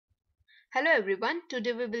Hello everyone,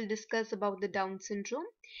 today we will discuss about the Down syndrome.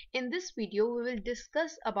 In this video, we will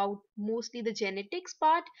discuss about mostly the genetics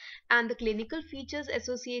part and the clinical features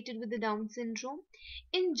associated with the Down syndrome.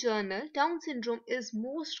 In general, Down syndrome is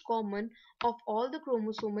most common of all the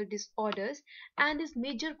chromosomal disorders and is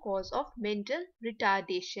major cause of mental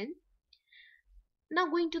retardation. Now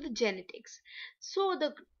going to the genetics. So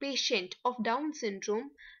the patient of Down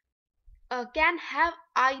syndrome can have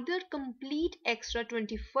either complete extra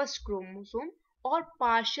 21st chromosome or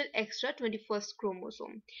partial extra 21st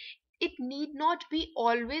chromosome. It need not be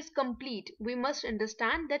always complete. We must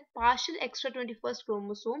understand that partial extra 21st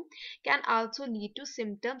chromosome can also lead to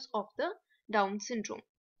symptoms of the Down syndrome.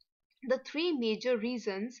 The three major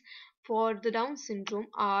reasons for the Down syndrome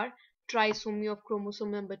are trisomy of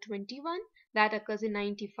chromosome number 21 that occurs in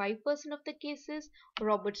 95% of the cases,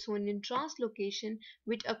 Robertsonian translocation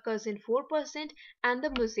which occurs in 4%, and the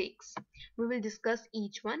mosaics. We will discuss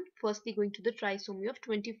each one, firstly going to the trisomy of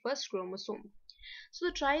 21st chromosome. So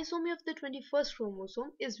the trisomy of the 21st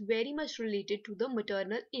chromosome is very much related to the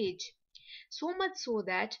maternal age. So much so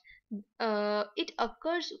that it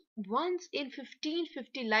occurs once in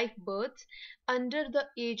 1550 live births under the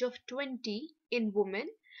age of 20 in women,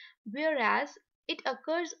 whereas it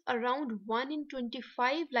occurs around 1 in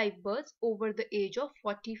 25 live births over the age of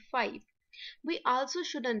 45. We also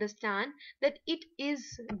should understand that it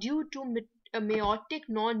is due to a meiotic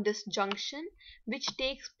non-disjunction which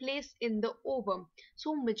takes place in the ovum.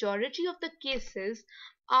 So majority of the cases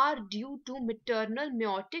are due to maternal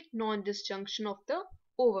meiotic non-disjunction of the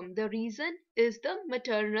ovum. The reason is the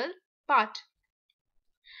maternal part.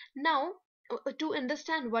 Now, to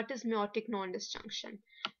understand what is meiotic non-disjunction.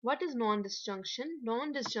 What is non-disjunction?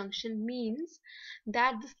 Non-disjunction means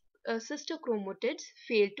that the sister chromatids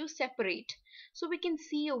fail to separate. So we can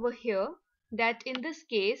see over here that in this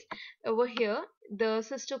case, over here, the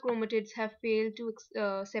sister chromatids have failed to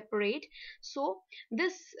separate. So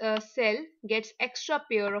this cell gets extra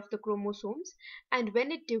pair of the chromosomes, and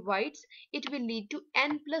when it divides, it will lead to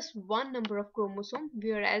n+1 number of chromosomes,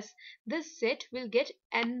 whereas this set will get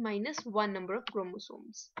n-1 number of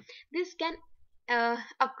chromosomes. This can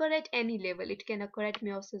occur at any level. It can occur at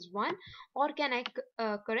meiosis 1 or can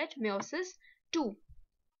occur at meiosis 2,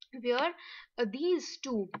 where these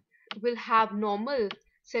two will have normal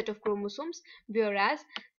set of chromosomes, whereas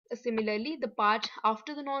similarly the part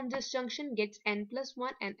after the non-disjunction gets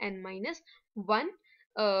n+1 and n-1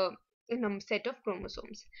 set of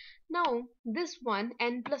chromosomes. Now this one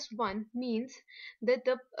n+1 means that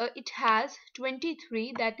it has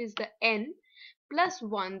 23, that is the n, plus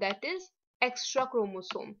 1, that is extra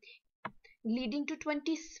chromosome, leading to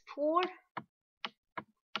 24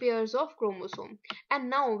 pairs of chromosome. And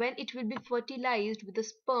now when it will be fertilized with a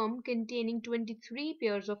sperm containing 23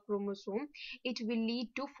 pairs of chromosome, it will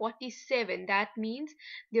lead to 47. That means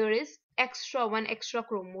there is one extra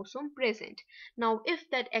chromosome present. Now if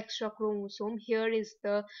that extra chromosome, here is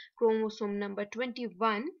the chromosome number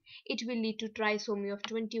 21, it will lead to trisomy of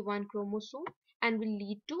 21 chromosome and will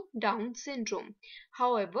lead to Down syndrome.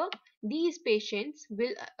 However, these patients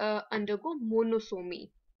will undergo monosomy.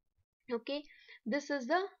 Okay, this is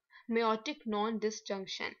the meiotic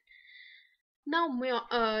non-disjunction. Now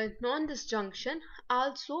non-disjunction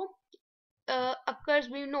also occurs,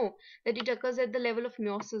 we know that it occurs at the level of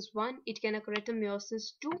meiosis 1, it can occur at a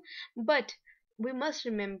meiosis 2, but we must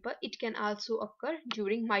remember it can also occur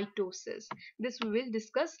during mitosis. This we will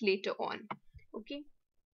discuss later on. Okay,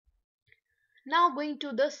 now going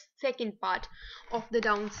to the second part of the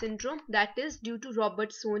Down syndrome, that is due to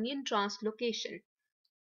Robertsonian translocation.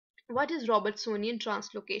 What is Robertsonian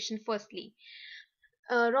translocation? Firstly,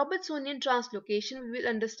 Robertsonian translocation we will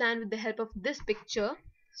understand with the help of this picture.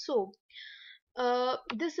 So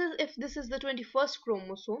this is the 21st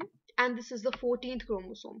chromosome and this is the 14th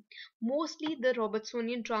chromosome. Mostly the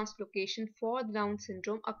Robertsonian translocation for the Down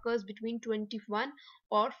syndrome occurs between 21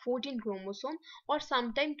 or 14 chromosome, or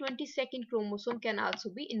sometime 22nd chromosome can also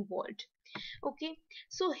be involved. Okay,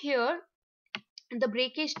 so here the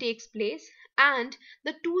breakage takes place and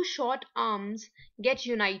the two short arms get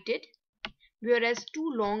united, whereas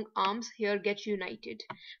two long arms here get united.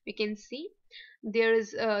 We can see there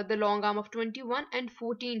is the long arm of 21 and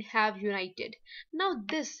 14 have united. Now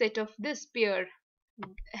this pair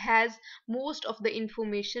has most of the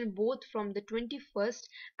information both from the 21st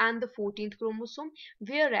and the 14th chromosome,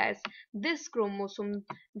 whereas this chromosome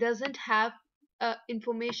doesn't have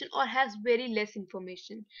information or has very less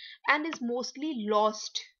information and is mostly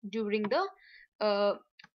lost during the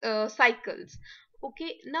cycles.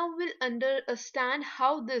 Okay, now we'll understand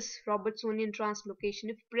how this Robertsonian translocation,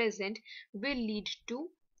 if present, will lead to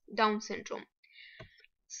Down syndrome.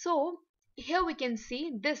 So Here we can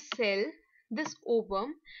see this cell, this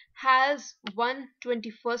ovum, has one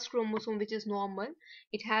 21st chromosome which is normal.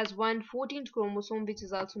 It has one 14th chromosome which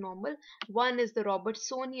is also normal. One is the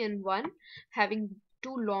Robertsonian one, having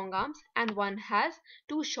two long arms, and one has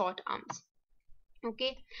two short arms.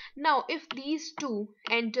 Okay, now if these two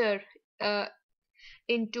enter uh,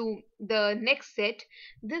 into the next set,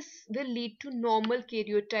 this will lead to normal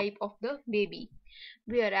karyotype of the baby.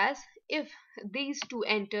 Whereas if these two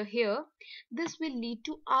enter here, this will lead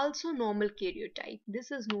to also normal karyotype.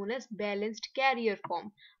 This is known as balanced carrier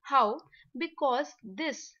form. How? Because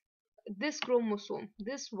this chromosome,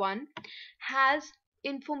 this one, has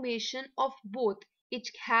information of both. It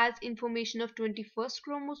has information of 21st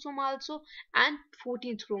chromosome also and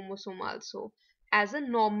 14th chromosome also as a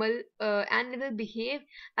normal, and it will behave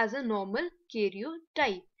as a normal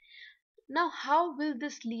karyotype. Now, how will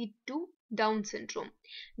this lead to Down syndrome?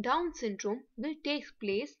 Down syndrome will take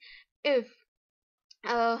place if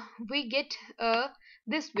we get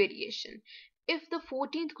this variation. If the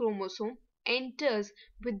 14th chromosome enters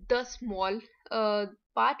with the small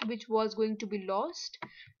part which was going to be lost,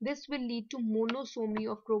 this will lead to monosomy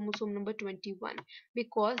of chromosome number 21,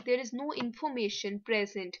 because there is no information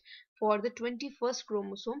present for the 21st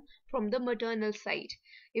chromosome from the maternal side.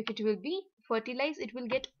 If it will be fertilized, it will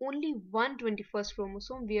get only one 21st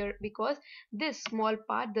chromosome, where because this small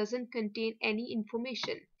part doesn't contain any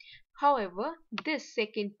information. However, this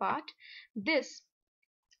second part, this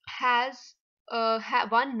has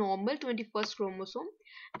one normal 21st chromosome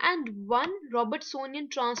and one Robertsonian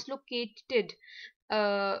translocated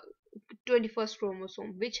uh, 21st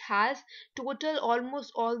chromosome, which has total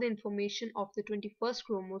almost all the information of the 21st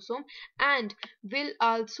chromosome, and will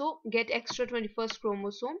also get extra 21st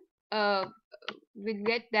chromosome, uh, will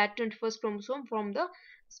get that 21st chromosome from the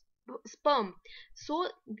sperm. So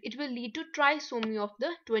it will lead to trisomy of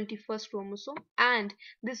the 21st chromosome, and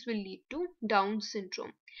this will lead to Down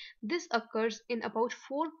syndrome. This occurs in about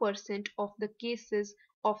 4% of the cases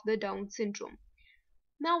of the Down syndrome.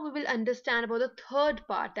 Now we will understand about the third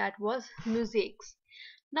part, that was mosaics.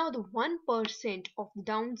 Now the 1% of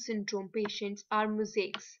Down syndrome patients are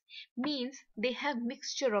mosaics, means they have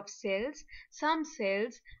mixture of cells. Some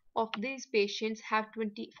cells of these patients have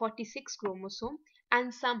 46 chromosome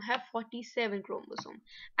and some have 47 chromosome,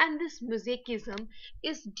 and this mosaicism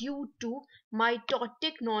is due to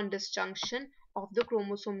mitotic nondisjunction of the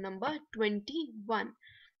chromosome number 21.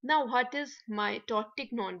 Now what is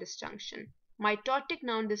mitotic nondisjunction? Mitotic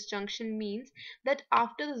nondisjunction means that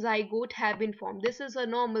after the zygote have been formed, this is a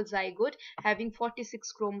normal zygote having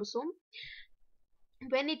 46 chromosome.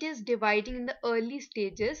 When it is dividing in the early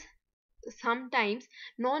stages, sometimes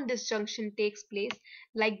non-disjunction takes place,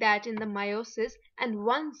 like that in the meiosis, and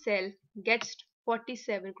one cell gets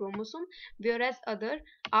 47 chromosome whereas other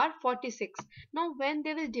are 46. Now when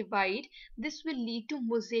they will divide, this will lead to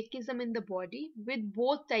mosaicism in the body with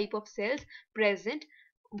both type of cells present,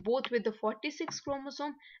 both with the 46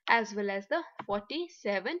 chromosome as well as the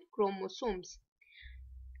 47 chromosomes.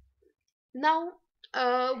 Now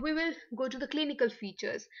we will go to the clinical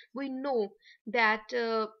features. We know that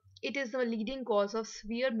it is the leading cause of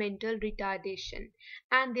severe mental retardation,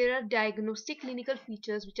 and there are diagnostic clinical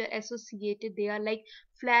features which are associated. They are like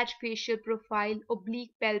flat facial profile,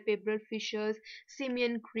 oblique palpebral fissures,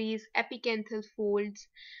 simian crease, epicanthal folds.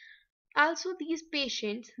 Also, these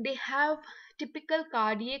patients, they have typical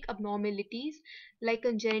cardiac abnormalities like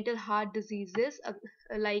congenital heart diseases,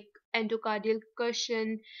 like endocardial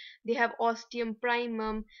cushion. They have ostium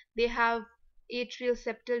primum. They have atrial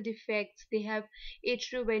septal defects. They have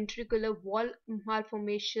atrioventricular wall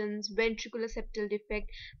malformations, ventricular septal defect.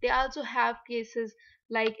 They also have cases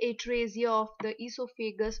like atrasia of the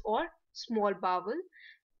esophagus or small bowel.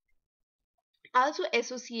 Also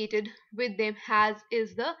associated with them has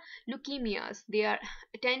is the leukemias. They are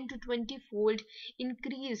 10 to 20 fold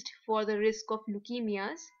increased for the risk of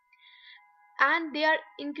leukemias, and they are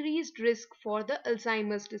increased risk for the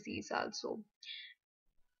Alzheimer's disease also.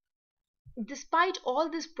 Despite all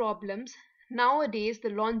these problems, nowadays the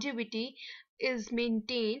longevity is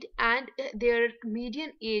maintained, and their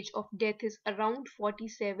median age of death is around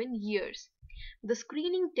 47 years. The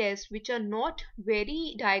screening tests, which are not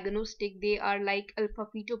very diagnostic, they are like alpha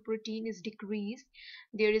fetoprotein is decreased,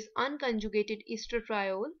 there is unconjugated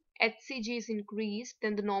estradiol, HCG is increased,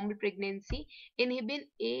 then the normal pregnancy, inhibin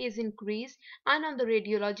A is increased, and on the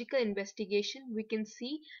radiological investigation we can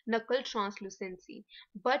see knuckle translucency.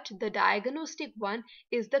 But the diagnostic one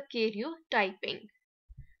is the karyotyping.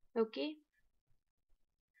 Okay,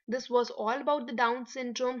 this was all about the Down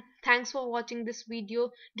syndrome. Thanks for watching this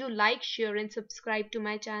video. Do like, share and subscribe to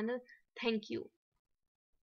my channel. Thank you.